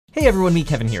Hey everyone, me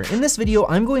Kevin here. In this video,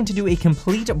 I'm going to do a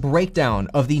complete breakdown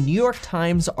of the New York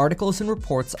Times articles and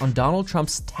reports on Donald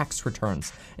Trump's tax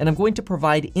returns, and I'm going to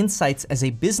provide insights as a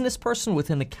business person with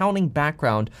an accounting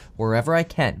background wherever I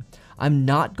can. I'm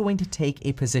not going to take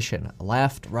a position,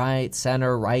 left, right,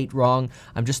 center, right, wrong.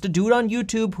 I'm just a dude on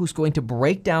YouTube who's going to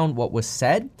break down what was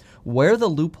said, where the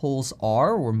loopholes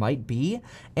are or might be,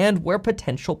 and where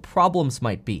potential problems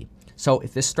might be. So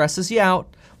if this stresses you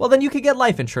out, well, then you could get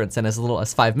life insurance in as little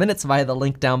as 5 minutes via the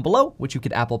link down below, which you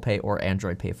could Apple Pay or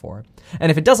Android Pay for.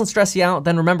 And if it doesn't stress you out,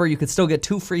 then remember you could still get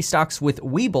 2 free stocks with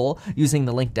Webull using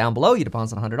the link down below. You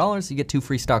deposit $100, you get 2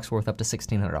 free stocks worth up to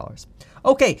 $1,600.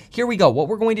 Okay, here we go. What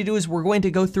we're going to do is we're going to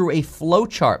go through a flow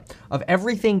chart of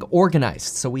everything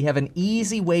organized. So we have an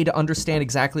easy way to understand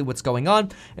exactly what's going on,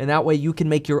 and that way you can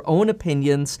make your own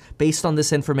opinions based on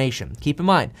this information. Keep in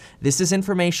mind, this is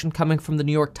information coming from the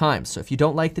New York Times. So if you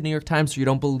don't like the New York Times or you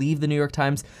don't believe the New York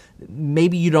Times,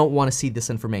 maybe you don't want to see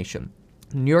this information.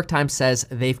 The New York Times says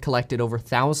they've collected over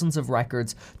thousands of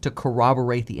records to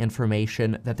corroborate the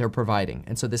information that they're providing.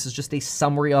 And so this is just a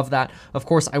summary of that. Of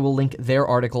course, I will link their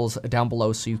articles down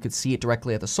below so you could see it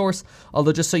directly at the source.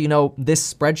 Although just so you know,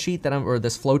 this spreadsheet or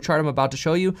this flowchart I'm about to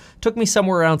show you took me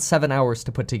somewhere around 7 hours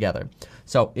to put together.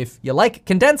 So if you like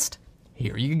condensed,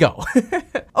 here you go.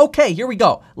 Okay, here we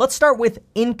go. Let's start with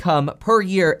income per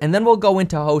year, and then we'll go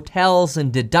into hotels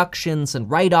and deductions and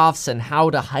write-offs and how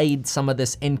to hide some of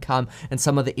this income and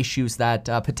some of the issues that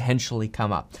potentially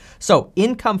come up. So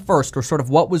income first, or sort of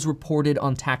what was reported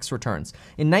on tax returns.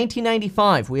 In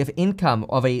 1995, we have income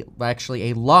of a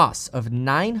loss of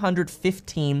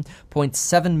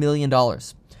 $915.7 million.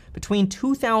 Between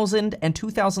 2000 and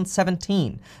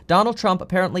 2017, Donald Trump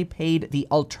apparently paid the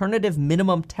alternative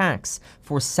minimum tax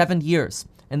for 7 years,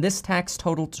 and this tax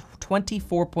totaled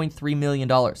 $24.3 million.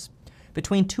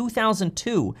 Between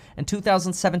 2002 and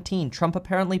 2017, Trump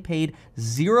apparently paid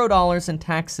 $0 in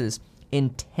taxes in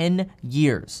 10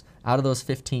 years out of those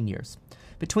 15 years.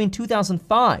 Between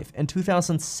 2005 and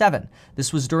 2007,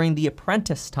 this was during the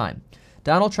Apprentice time,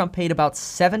 Donald Trump paid about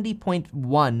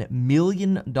 $70.1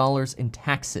 million in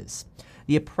taxes.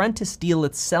 The Apprentice deal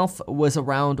itself was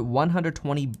around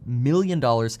 $120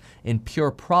 million in pure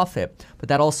profit, but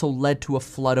that also led to a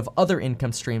flood of other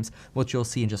income streams, which you'll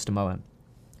see in just a moment.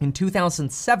 In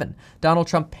 2007, Donald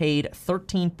Trump paid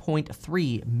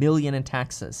 $13.3 million in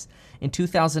taxes. In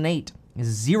 2008,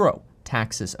 0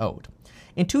 taxes owed.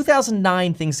 In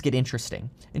 2009, things get interesting.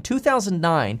 In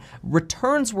 2009,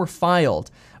 returns were filed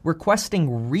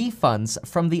requesting refunds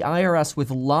from the IRS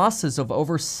with losses of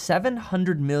over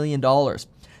 $700 million.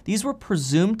 These were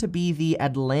presumed to be the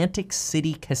Atlantic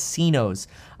City casinos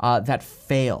that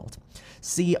failed.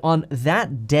 See, on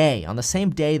that day, on the same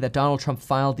day that Donald Trump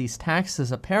filed these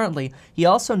taxes, apparently, he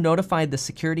also notified the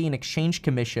Securities and Exchange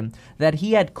Commission that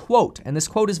he had, quote, and this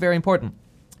quote is very important,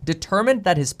 determined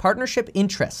that his partnership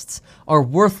interests are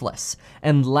worthless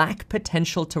and lack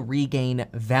potential to regain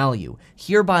value,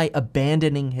 hereby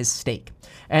abandoning his stake.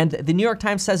 And the New York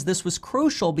Times says this was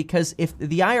crucial because if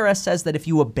the IRS says that if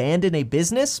you abandon a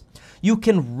business, you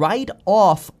can write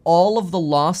off all of the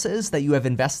losses that you have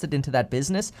invested into that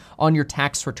business on your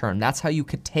tax return. That's how you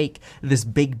could take this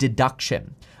big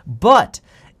deduction. But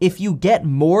if you get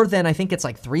more than, I think it's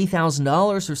like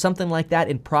 $3,000 or something like that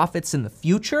in profits in the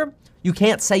future, you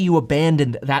can't say you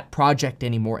abandoned that project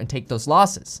anymore and take those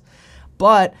losses.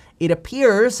 But it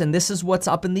appears, and this is what's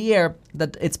up in the air,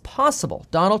 that it's possible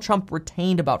Donald Trump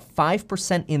retained about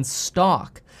 5% in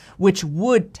stock, which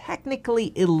would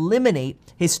technically eliminate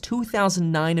his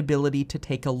 2009 ability to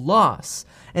take a loss.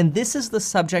 And this is the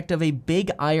subject of a big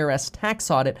IRS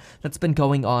tax audit that's been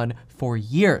going on for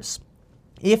years.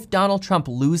 If Donald Trump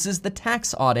loses the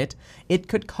tax audit, it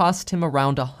could cost him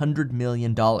around $100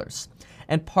 million.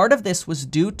 And part of this was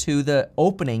due to the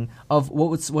opening of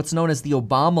what's known as the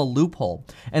Obama loophole.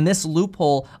 And this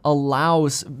loophole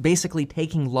allows basically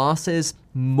taking losses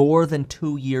more than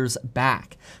 2 years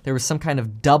back. There was some kind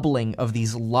of doubling of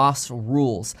these loss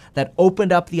rules that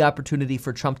opened up the opportunity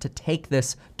for Trump to take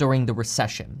this during the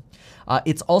recession.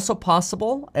 It's also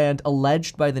possible and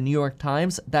alleged by the New York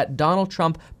Times that Donald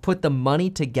Trump put the money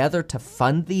together to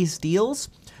fund these deals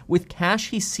with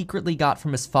cash he secretly got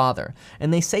from his father.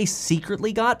 And they say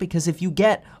secretly got because if you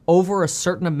get over a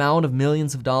certain amount of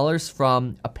millions of dollars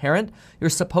from a parent, you're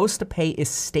supposed to pay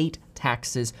estate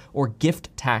taxes or gift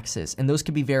taxes, and those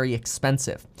can be very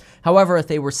expensive. However, if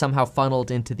they were somehow funneled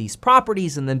into these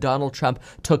properties and then Donald Trump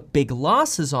took big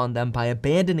losses on them by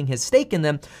abandoning his stake in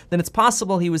them, then it's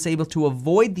possible he was able to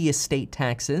avoid the estate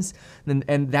taxes,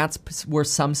 and that's where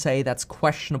some say that's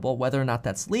questionable whether or not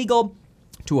that's legal.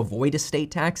 to avoid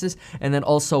estate taxes, and then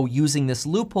also using this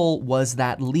loophole was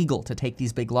that legal to take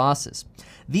these big losses.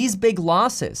 These big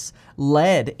losses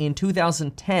led in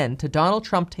 2010 to Donald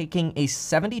Trump taking a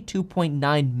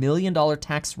 $72.9 million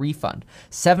tax refund.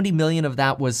 $70 million of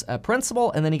that was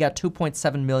principal, and then he got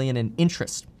 $2.7 million in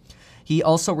interest. He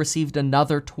also received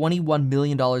another $21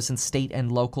 million in state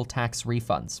and local tax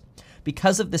refunds.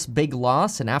 Because of this big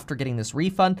loss, and after getting this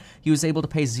refund, he was able to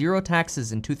pay zero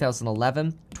taxes in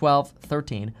 2011, 12,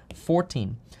 13,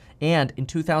 14. And in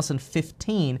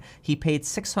 2015, he paid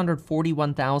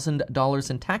 $641,000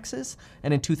 in taxes.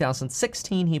 And in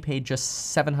 2016, he paid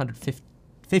just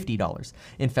 $750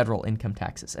 in federal income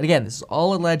taxes. And again, this is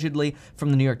all allegedly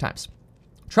from the New York Times.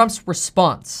 Trump's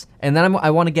response, and then I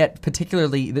want to get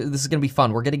particularly, this is going to be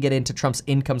fun. We're going to get into Trump's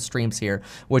income streams here,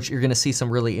 which you're going to see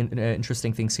some really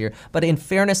interesting things here. But in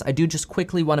fairness, I do just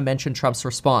quickly want to mention Trump's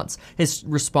response. His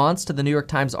response to the New York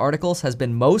Times articles has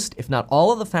been most, if not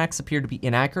all of the facts appear to be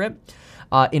inaccurate.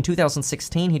 In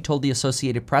 2016, he told the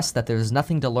Associated Press that there's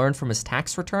nothing to learn from his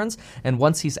tax returns, and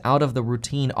once he's out of the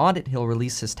routine audit, he'll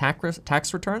release his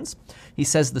tax returns. He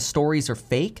says the stories are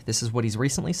fake. This is what he's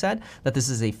recently said, that this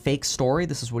is a fake story.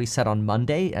 This is what he said on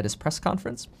Monday at his press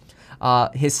conference.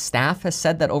 His staff has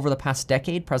said that over the past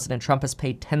decade, President Trump has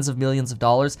paid tens of millions of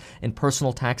dollars in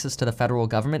personal taxes to the federal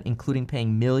government, including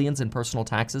paying millions in personal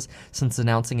taxes since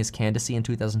announcing his candidacy in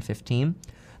 2015.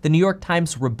 The New York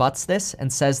Times rebuts this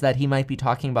and says that he might be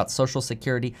talking about Social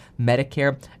Security,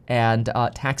 Medicare, and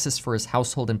taxes for his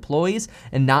household employees,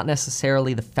 and not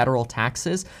necessarily the federal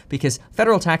taxes, because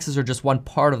federal taxes are just one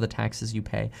part of the taxes you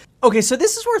pay. Okay, so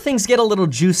this is where things get a little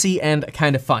juicy and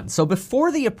kind of fun. So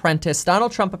before The Apprentice,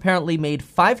 Donald Trump apparently made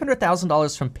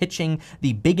 $500,000 from pitching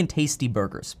the Big and Tasty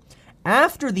burgers.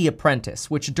 After The Apprentice,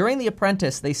 which during The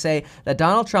Apprentice, they say that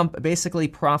Donald Trump basically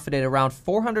profited around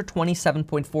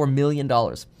 $427.4 million.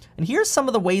 And here's some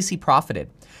of the ways he profited.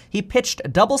 He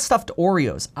pitched double stuffed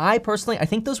Oreos. I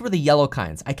think those were the yellow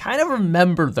kinds. I kind of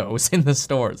remember those in the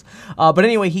stores. But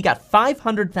anyway, he got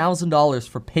 $500,000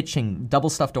 for pitching double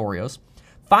stuffed Oreos.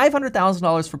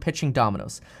 $500,000 for pitching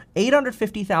Domino's,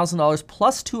 $850,000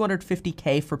 plus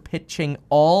 $250K for pitching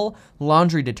all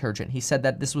laundry detergent. He said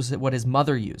that this was what his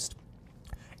mother used.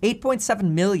 $8.7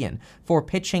 million for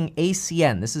pitching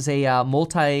ACN. This is a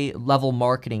multi-level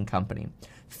marketing company.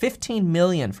 $15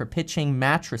 million for pitching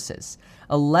mattresses.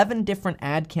 11 different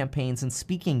ad campaigns and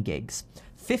speaking gigs.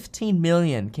 $15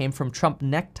 million came from Trump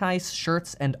neckties,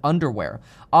 shirts, and underwear.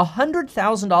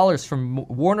 $100,000 from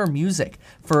Warner Music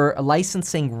for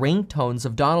licensing ringtones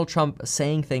of Donald Trump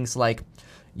saying things like,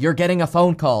 "You're getting a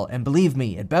phone call, and believe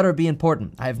me, it better be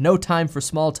important. I have no time for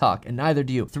small talk, and neither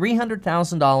do you."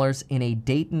 $300,000 in a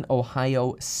Dayton,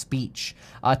 Ohio speech.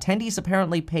 Attendees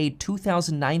apparently paid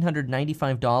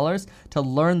 $2,995 to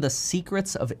learn the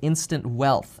secrets of instant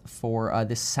wealth for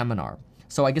this seminar.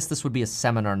 So I guess this would be a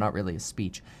seminar, not really a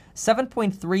speech.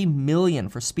 $7.3 million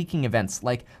for speaking events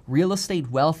like Real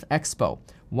Estate Wealth Expo.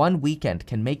 One weekend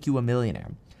can make you a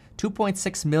millionaire.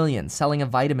 $2.6 million selling a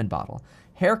vitamin bottle.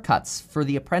 Haircuts for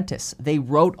The Apprentice. They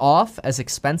wrote off as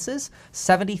expenses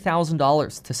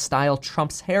 $70,000 to style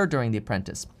Trump's hair during The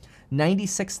Apprentice.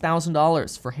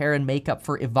 $96,000 for hair and makeup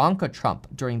for Ivanka Trump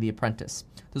during The Apprentice.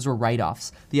 Those were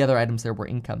write-offs. The other items there were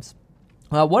incomes.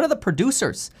 One of the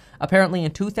producers, apparently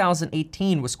in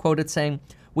 2018, was quoted saying,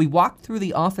 "We walked through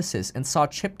the offices and saw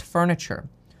chipped furniture.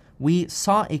 We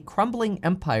saw a crumbling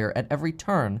empire at every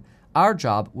turn. Our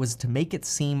job was to make it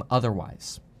seem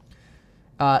otherwise."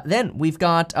 Then we've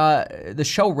got the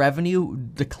show revenue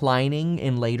declining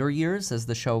in later years as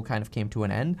the show kind of came to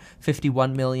an end.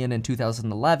 $51 million in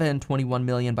 2011, $21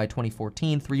 million by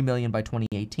 2014, $3 million by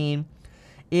 2018.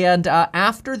 And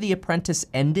after The Apprentice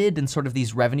ended and sort of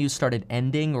these revenues started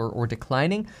ending or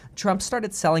declining, Trump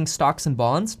started selling stocks and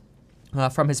bonds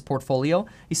from his portfolio.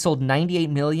 He sold $98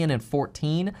 million in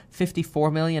 14,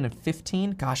 $54 million in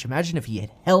 15. Gosh, imagine if he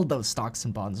had held those stocks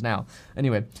and bonds now.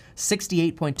 Anyway,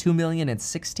 $68.2 million in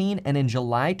 16, and in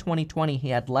July 2020, he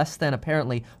had less than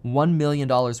apparently $1 million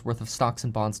worth of stocks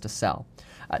and bonds to sell.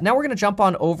 Now we're going to jump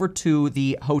on over to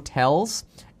the hotels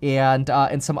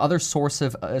and some other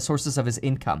sources of his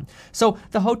income. So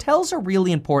the hotels are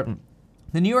really important.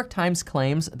 The New York Times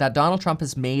claims that Donald Trump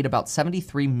has made about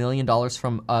 $73 million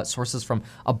from sources from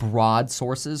abroad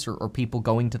sources or people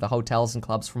going to the hotels and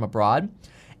clubs from abroad.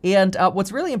 And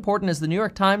what's really important is the New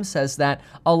York Times says that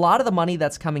a lot of the money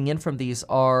that's coming in from these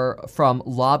are from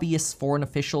lobbyists, foreign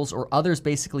officials, or others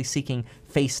basically seeking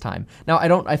FaceTime. Now,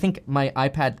 I think my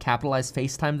iPad capitalized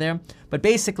FaceTime there, but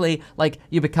basically, like,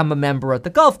 you become a member at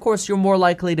the golf course, you're more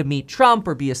likely to meet Trump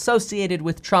or be associated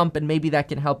with Trump, and maybe that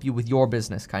can help you with your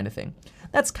business kind of thing.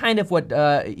 That's kind of what,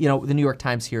 the New York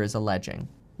Times here is alleging.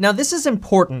 Now, this is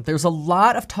important. There's a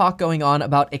lot of talk going on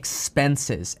about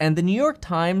expenses, and the New York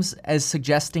Times is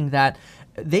suggesting that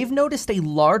they've noticed a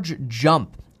large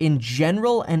jump in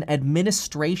general and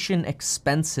administration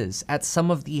expenses at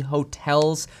some of the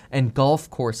hotels and golf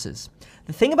courses.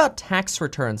 The thing about tax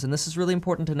returns, and this is really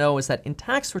important to know, is that in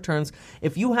tax returns,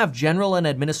 if you have general and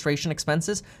administration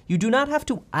expenses, you do not have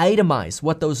to itemize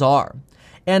what those are.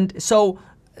 And so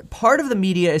part of the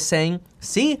media is saying,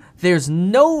 see, there's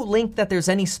no link that there's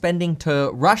any spending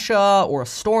to Russia or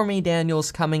Stormy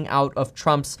Daniels coming out of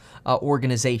Trump's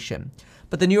organization.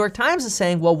 But the New York Times is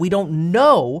saying, well, we don't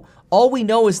know. All we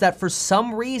know is that for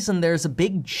some reason, there's a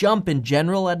big jump in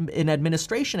general in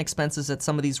administration expenses at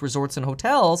some of these resorts and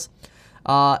hotels.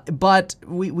 But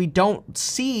we don't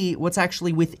see what's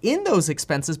actually within those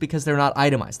expenses because they're not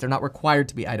itemized. They're not required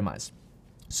to be itemized.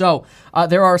 So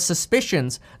there are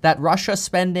suspicions that Russia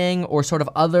spending or sort of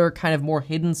other kind of more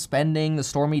hidden spending, the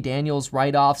Stormy Daniels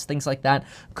write-offs, things like that,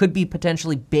 could be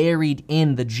potentially buried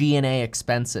in the G&A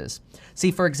expenses.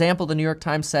 See, for example, the New York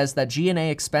Times says that G&A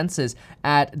expenses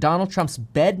at Donald Trump's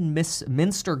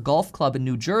Bedminster Golf Club in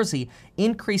New Jersey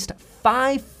increased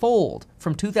fivefold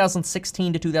from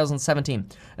 2016 to 2017.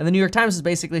 And the New York Times is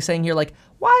basically saying here, like,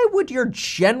 why would your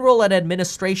general and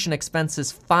administration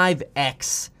expenses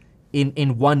 5x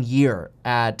in 1 year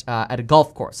at a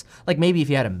golf course? Like maybe if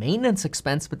you had a maintenance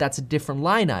expense, but that's a different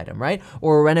line item, right?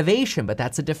 Or a renovation, but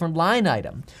that's a different line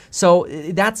item. So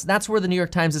that's where the New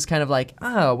York Times is kind of like,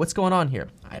 oh, what's going on here?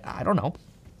 I don't know.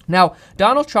 Now,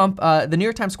 Donald Trump, the New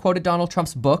York Times quoted Donald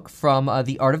Trump's book from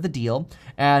The Art of the Deal,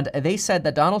 and they said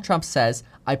that Donald Trump says,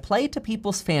 "I play to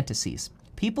people's fantasies.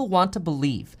 People want to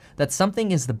believe that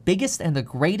something is the biggest and the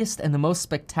greatest and the most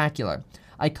spectacular.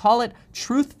 I call it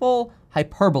truthful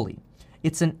hyperbole.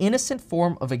 It's an innocent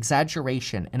form of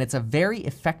exaggeration, and it's a very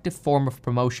effective form of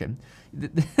promotion."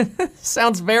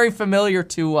 Sounds very familiar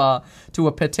to a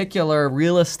particular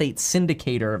real estate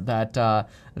syndicator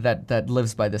that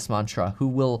lives by this mantra, who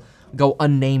will go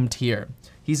unnamed here.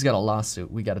 He's got a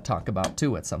lawsuit we got to talk about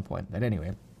too at some point. But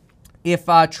anyway, if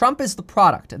Trump is the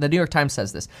product, the New York Times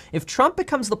says this, if Trump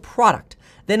becomes the product,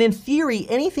 then in theory,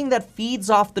 anything that feeds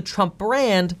off the Trump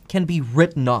brand can be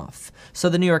written off. So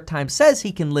the New York Times says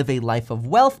he can live a life of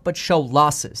wealth but show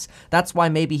losses. That's why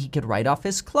maybe he could write off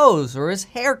his clothes or his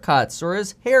haircuts or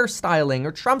his hairstyling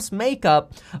or Trump's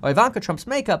makeup or Ivanka Trump's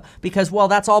makeup because, well,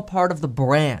 that's all part of the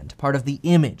brand, part of the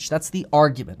image. That's the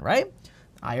argument, right?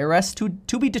 IRS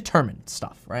to be determined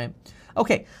stuff, right?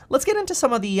 Okay, let's get into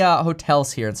some of the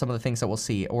hotels here and some of the things that we'll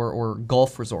see, or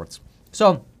golf resorts.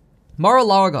 So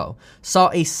Mar-a-Lago saw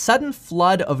a sudden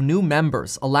flood of new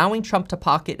members, allowing Trump to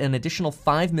pocket an additional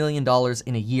 $5 million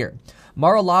in a year.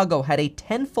 Mar-a-Lago had a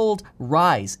tenfold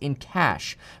rise in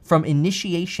cash from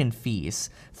initiation fees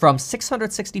from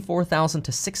 $664,000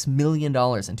 to $6 million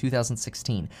in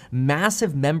 2016.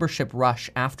 Massive membership rush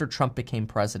after Trump became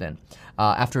president,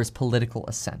 after his political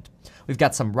ascent. We've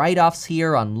got some write-offs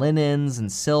here on linens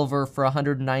and silver for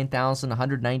 $109,000,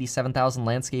 $197,000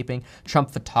 landscaping,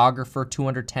 Trump photographer,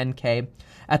 $210K.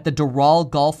 At the Doral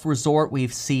Golf Resort, we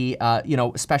see,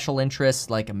 special interests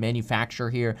like a manufacturer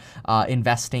here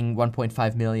investing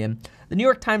 $1.5 million. The New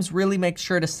York Times really makes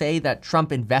sure to say that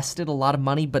Trump invested a lot of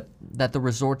money, but that the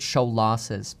resorts show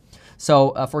losses.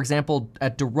 So, for example,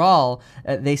 at Doral,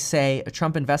 they say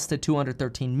Trump invested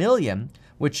 $213 million,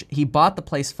 which he bought the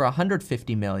place for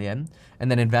 $150 million and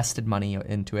then invested money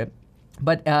into it,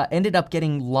 but ended up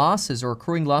getting losses or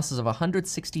accruing losses of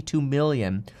 $162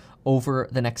 million over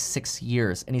the next 6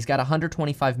 years. And he's got a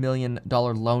 $125 million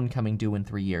loan coming due in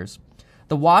 3 years.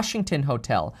 The Washington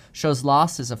Hotel shows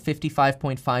losses of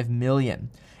 $55.5 million.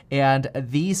 And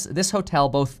this hotel,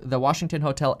 both the Washington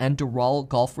Hotel and Doral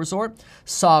Golf Resort,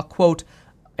 saw, quote,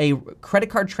 a credit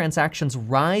card transactions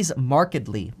rise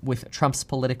markedly with Trump's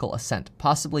political ascent,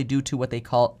 possibly due to what they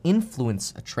call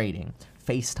influence trading.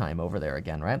 FaceTime over there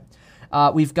again, right?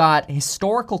 We've got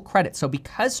historical credit. So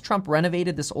because Trump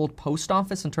renovated this old post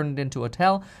office and turned it into a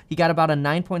hotel, he got about a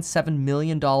 $9.7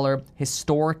 million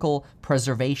historical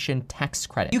preservation tax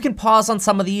credit. You can pause on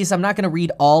some of these. I'm not going to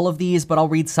read all of these, but I'll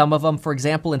read some of them. For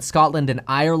example, in Scotland and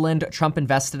Ireland, Trump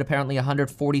invested apparently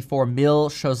 $144 mil,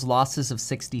 shows losses of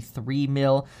 $63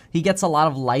 mil. He gets a lot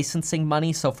of licensing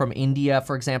money. So from India,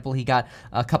 for example, he got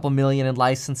a couple million in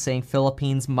licensing,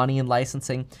 Philippines, money in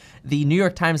licensing. The New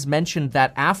York Times mentioned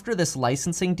that after this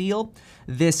licensing deal,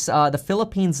 the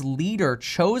Philippines leader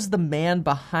chose the man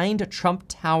behind Trump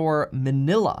Tower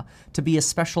Manila to be a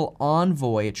special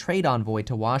envoy, a trade envoy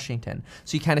to Washington.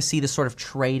 So you kind of see the sort of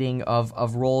trading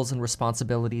of roles and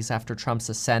responsibilities after Trump's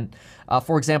ascent.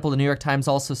 For example, the New York Times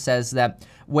also says that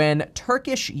when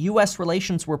Turkish-U.S.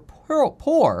 relations were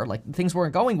poor, like things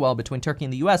weren't going well between Turkey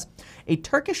and the U.S., a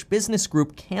Turkish business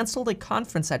group canceled a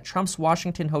conference at Trump's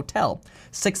Washington hotel.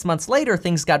 6 months later,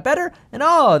 things got better, and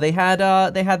they had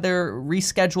their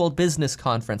rescheduled business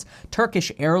conference.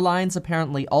 Turkish Airlines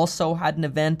apparently also had an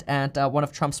event at one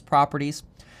of Trump's properties.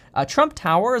 Trump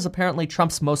Tower is apparently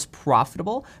Trump's most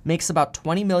profitable, makes about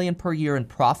 $20 million per year in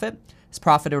profit. It's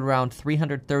profited around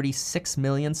 $336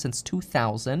 million since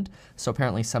 2000, so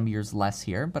apparently some years less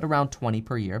here, but around 20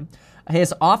 per year.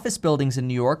 His office buildings in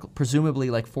New York, presumably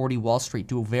like 40 Wall Street,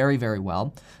 do very, very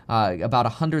well. About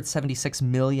 $176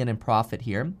 million in profit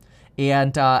here.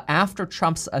 And after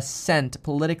Trump's ascent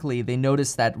politically, they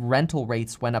noticed that rental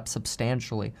rates went up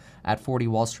substantially at 40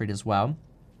 Wall Street as well.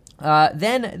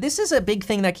 Then this is a big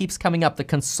thing that keeps coming up, the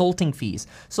consulting fees.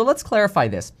 So let's clarify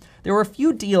this. There were a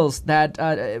few deals that,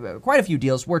 quite a few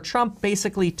deals, where Trump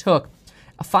basically took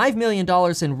 $5 million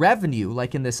in revenue,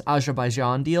 like in this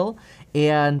Azerbaijan deal,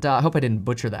 and I hope I didn't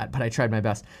butcher that, but I tried my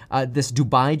best. This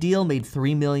Dubai deal made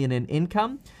 $3 million in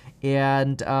income.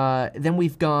 And then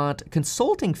we've got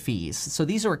consulting fees. So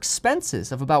these are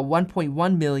expenses of about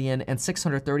 $1.1 million and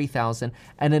 $630,000.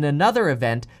 And in another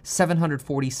event,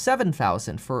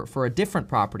 $747,000 for a different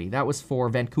property. That was for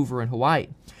Vancouver and Hawaii.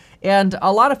 And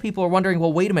a lot of people are wondering,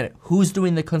 well, wait a minute, who's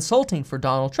doing the consulting for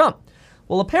Donald Trump?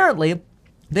 Well, apparently,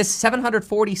 this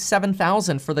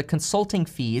 $747,000 for the consulting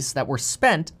fees that were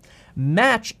spent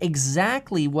match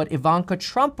exactly what Ivanka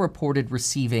Trump reported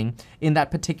receiving in that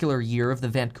particular year of the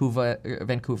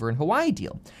Vancouver and Hawaii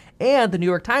deal. And the New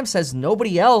York Times says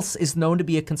nobody else is known to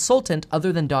be a consultant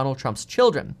other than Donald Trump's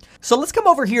children. So let's come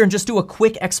over here and just do a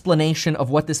quick explanation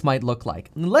of what this might look like.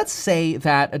 Let's say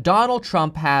that Donald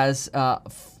Trump has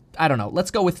I don't know,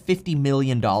 let's go with $50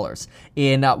 million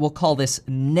in, we'll call this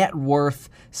net worth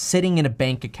sitting in a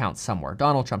bank account somewhere.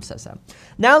 Donald Trump says that.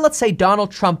 Now let's say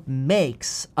Donald Trump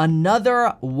makes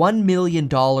another $1 million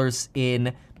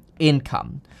in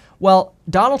income. Well,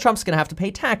 Donald Trump's going to have to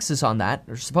pay taxes on that.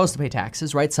 They're supposed to pay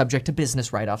taxes, right? Subject to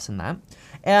business write-offs and that.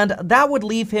 And that would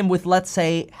leave him with, let's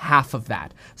say, half of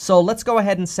that. So let's go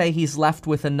ahead and say he's left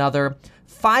with another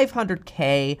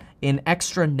 $500K in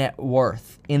extra net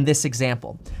worth in this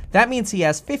example. That means he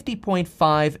has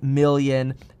 $50.5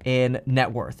 million in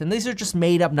net worth. And these are just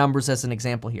made up numbers as an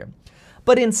example here.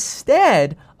 But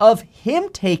instead of him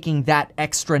taking that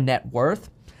extra net worth,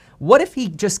 what if he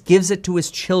just gives it to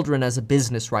his children as a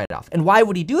business write-off? And why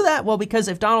would he do that? Well, because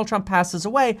if Donald Trump passes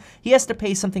away, he has to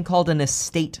pay something called an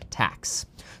estate tax.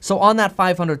 So on that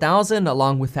 $500,000,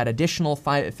 along with that additional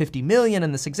 $50 million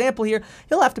in this example here,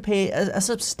 he'll have to pay a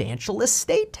substantial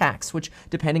estate tax, which,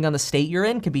 depending on the state you're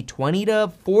in, could be 20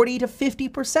 to 40 to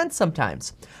 50%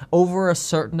 sometimes over a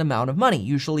certain amount of money.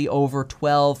 Usually over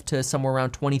 12 to somewhere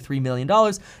around $23 million,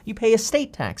 you pay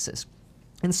estate taxes.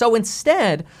 And so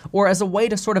instead, or as a way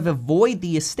to sort of avoid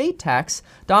the estate tax,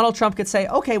 Donald Trump could say,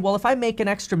 okay, well, if I make an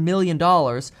extra $1 million,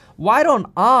 why don't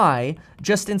I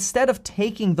just, instead of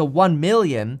taking the $1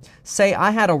 million, say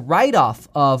I had a write-off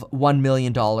of $1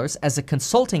 million as a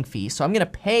consulting fee, so I'm going to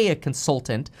pay a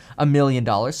consultant $1 million,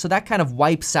 so that kind of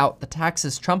wipes out the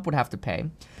taxes Trump would have to pay.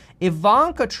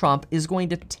 Ivanka Trump is going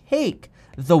to take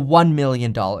the $1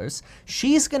 million.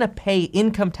 She's going to pay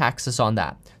income taxes on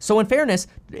that. So in fairness,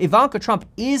 Ivanka Trump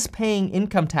is paying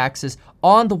income taxes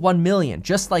on the $1 million,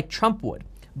 just like Trump would.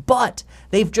 But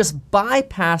they've just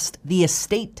bypassed the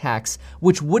estate tax,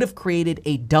 which would have created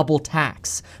a double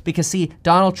tax. Because see,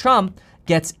 Donald Trump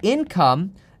gets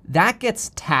income that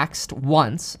gets taxed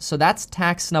once, so that's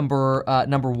tax number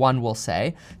one, we'll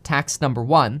say, tax number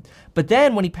one. But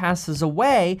then when he passes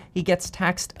away, he gets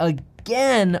taxed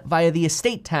again via the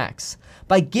estate tax.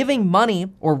 By giving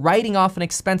money or writing off an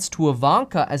expense to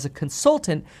Ivanka as a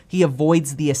consultant, he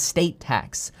avoids the estate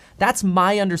tax. That's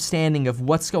my understanding of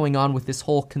what's going on with this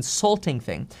whole consulting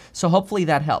thing. So hopefully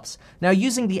that helps. Now,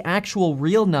 using the actual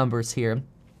real numbers here,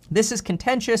 this is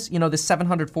contentious, you know, this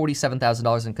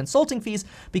 $747,000 in consulting fees,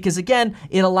 because again,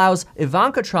 it allows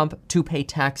Ivanka Trump to pay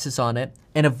taxes on it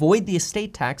and avoid the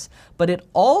estate tax, but it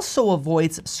also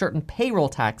avoids certain payroll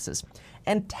taxes.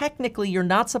 And technically, you're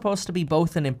not supposed to be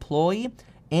both an employee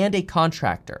and a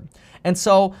contractor. And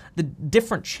so the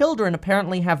different children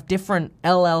apparently have different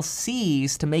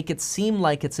LLCs to make it seem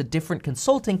like it's a different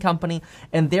consulting company,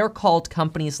 and they're called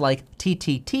companies like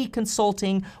TTT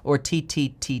Consulting or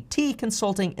TTTT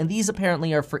Consulting, and these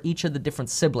apparently are for each of the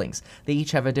different siblings. They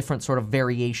each have a different sort of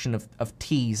variation of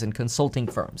T's and consulting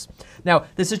firms. Now,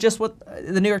 this is just what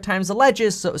the New York Times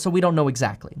alleges, so we don't know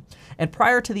exactly. And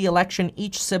prior to the election,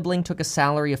 each sibling took a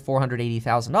salary of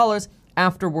 $480,000.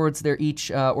 Afterwards, they're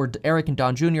each, or Eric and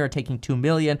Don Jr. are taking $2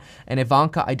 million, and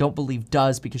Ivanka, I don't believe,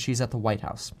 does because she's at the White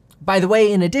House. By the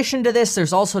way, in addition to this,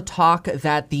 there's also talk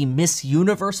that the Miss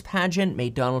Universe pageant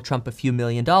made Donald Trump a few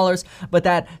 $1,000,000, but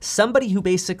that somebody who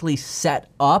basically set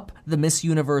up the Miss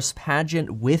Universe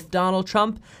pageant with Donald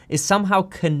Trump is somehow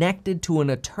connected to an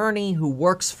attorney who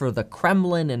works for the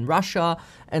Kremlin in Russia,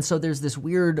 and so there's this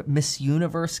weird Miss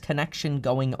Universe connection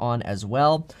going on as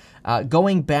well.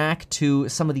 Going back to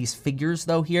some of these figures,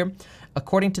 though, here,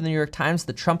 according to the New York Times,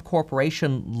 the Trump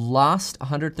Corporation lost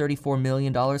 $134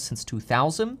 million since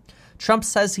 2000. Trump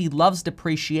says he loves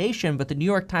depreciation, but the New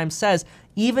York Times says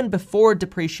even before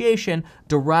depreciation,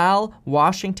 Doral,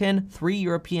 Washington, 3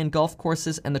 European golf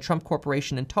courses, and the Trump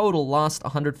Corporation in total lost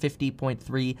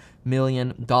 $150.3 million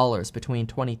between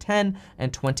 2010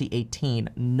 and 2018,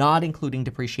 not including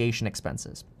depreciation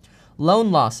expenses.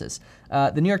 Loan losses.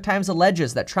 The New York Times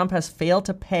alleges that Trump has failed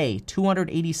to pay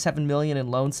 $287 million in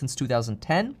loans since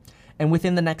 2010. And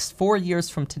within the next 4 years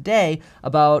from today,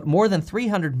 about more than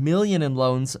 $300 million in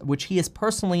loans, which he is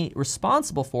personally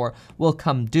responsible for, will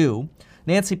come due.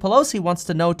 Nancy Pelosi wants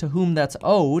to know to whom that's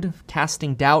owed,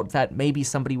 casting doubt that maybe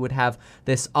somebody would have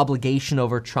this obligation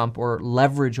over Trump or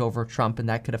leverage over Trump, and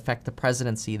that could affect the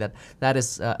presidency, that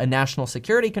is a national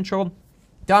security control.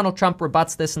 Donald Trump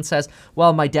rebuts this and says,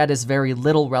 well, my debt is very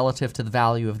little relative to the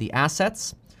value of the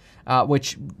assets.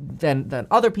 Which then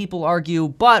other people argue,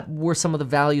 but were some of the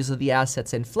values of the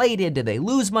assets inflated? Did they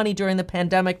lose money during the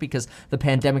pandemic because the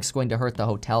pandemic's going to hurt the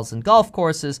hotels and golf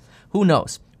courses? Who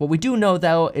knows? What we do know,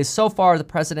 though, is so far the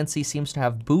presidency seems to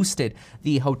have boosted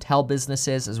the hotel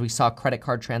businesses, as we saw credit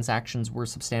card transactions were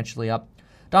substantially up.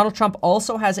 Donald Trump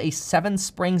also has a Seven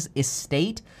Springs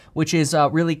estate, which is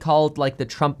really called like the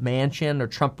Trump Mansion or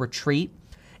Trump Retreat.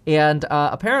 And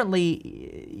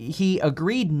apparently, he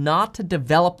agreed not to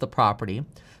develop the property,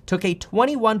 took a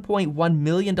 $21.1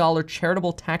 million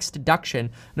charitable tax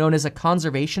deduction known as a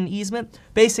conservation easement.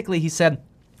 Basically, he said,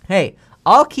 hey,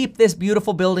 I'll keep this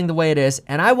beautiful building the way it is,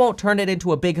 and I won't turn it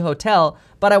into a big hotel,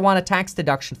 but I want a tax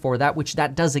deduction for that, which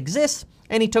that does exist.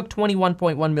 And he took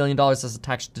 $21.1 million as a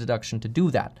tax deduction to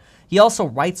do that. He also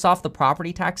writes off the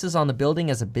property taxes on the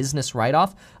building as a business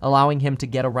write-off, allowing him to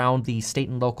get around the state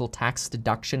and local tax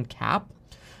deduction cap.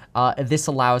 This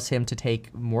allows him to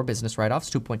take more business write-offs,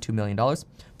 $2.2 million.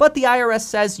 But the IRS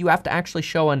says you have to actually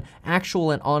show an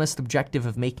actual and honest objective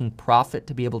of making profit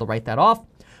to be able to write that off,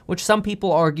 which some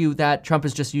people argue that Trump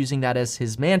is just using that as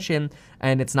his mansion,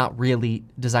 and it's not really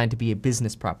designed to be a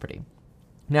business property.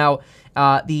 Now,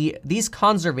 these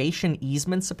conservation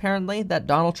easements, apparently, that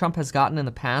Donald Trump has gotten in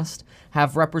the past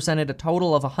have represented a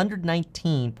total of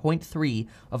 119.3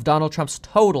 of Donald Trump's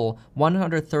total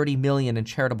 $130 million in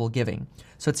charitable giving.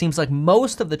 So it seems like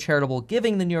most of the charitable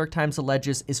giving, the New York Times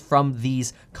alleges, is from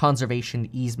these conservation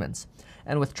easements.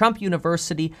 And with Trump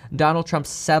University, Donald Trump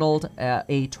settled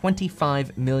a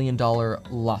 $25 million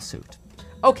lawsuit.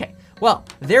 Okay. Well,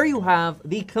 there you have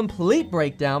the complete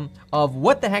breakdown of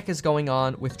what the heck is going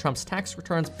on with Trump's tax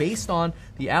returns based on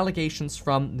the allegations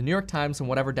from the New York Times and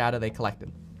whatever data they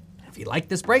collected. If you like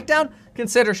this breakdown,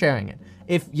 consider sharing it.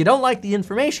 If you don't like the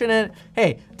information in it,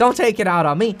 hey, don't take it out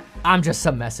on me. I'm just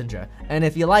some messenger. And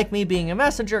if you like me being a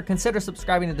messenger, consider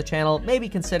subscribing to the channel. Maybe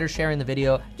consider sharing the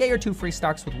video. Get your 2 free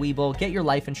stocks with Webull. Get your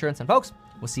life insurance. And folks,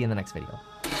 we'll see you in the next video.